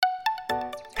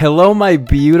Hello, my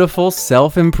beautiful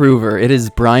self-improver. It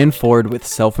is Brian Ford with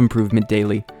Self-Improvement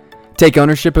Daily. Take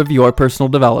ownership of your personal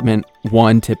development,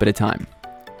 one tip at a time.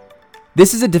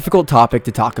 This is a difficult topic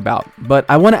to talk about, but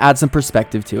I want to add some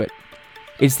perspective to it.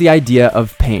 It's the idea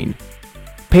of pain.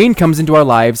 Pain comes into our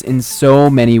lives in so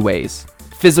many ways.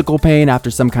 Physical pain after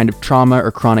some kind of trauma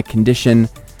or chronic condition,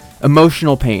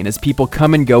 emotional pain as people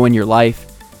come and go in your life,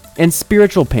 and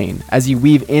spiritual pain as you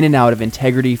weave in and out of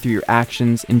integrity through your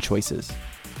actions and choices.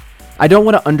 I don't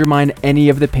want to undermine any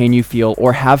of the pain you feel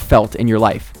or have felt in your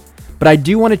life, but I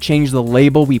do want to change the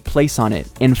label we place on it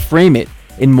and frame it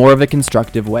in more of a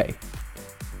constructive way.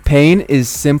 Pain is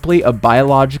simply a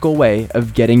biological way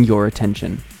of getting your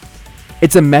attention.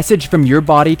 It's a message from your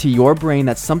body to your brain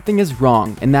that something is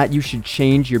wrong and that you should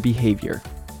change your behavior.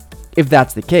 If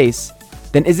that's the case,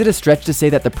 then is it a stretch to say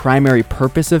that the primary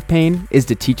purpose of pain is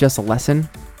to teach us a lesson?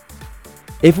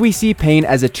 If we see pain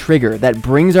as a trigger that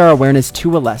brings our awareness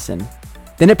to a lesson,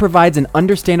 then it provides an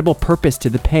understandable purpose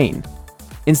to the pain.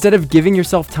 Instead of giving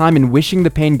yourself time and wishing the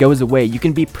pain goes away, you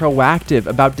can be proactive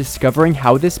about discovering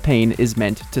how this pain is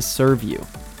meant to serve you.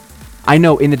 I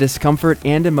know in the discomfort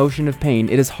and emotion of pain,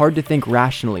 it is hard to think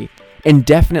rationally and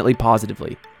definitely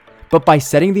positively, but by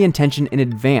setting the intention in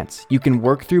advance, you can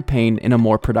work through pain in a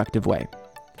more productive way.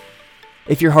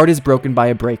 If your heart is broken by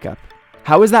a breakup,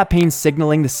 how is that pain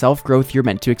signaling the self-growth you're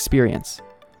meant to experience?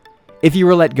 If you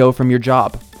were let go from your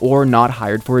job or not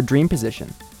hired for a dream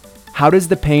position, how does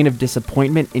the pain of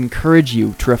disappointment encourage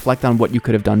you to reflect on what you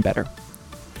could have done better?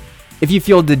 If you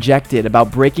feel dejected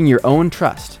about breaking your own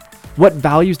trust, what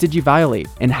values did you violate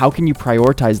and how can you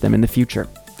prioritize them in the future?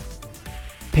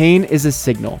 Pain is a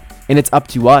signal, and it's up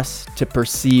to us to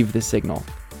perceive the signal.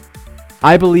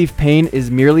 I believe pain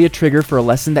is merely a trigger for a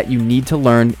lesson that you need to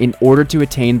learn in order to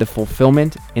attain the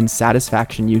fulfillment and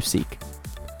satisfaction you seek.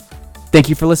 Thank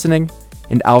you for listening,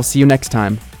 and I'll see you next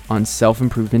time on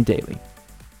Self-Improvement Daily.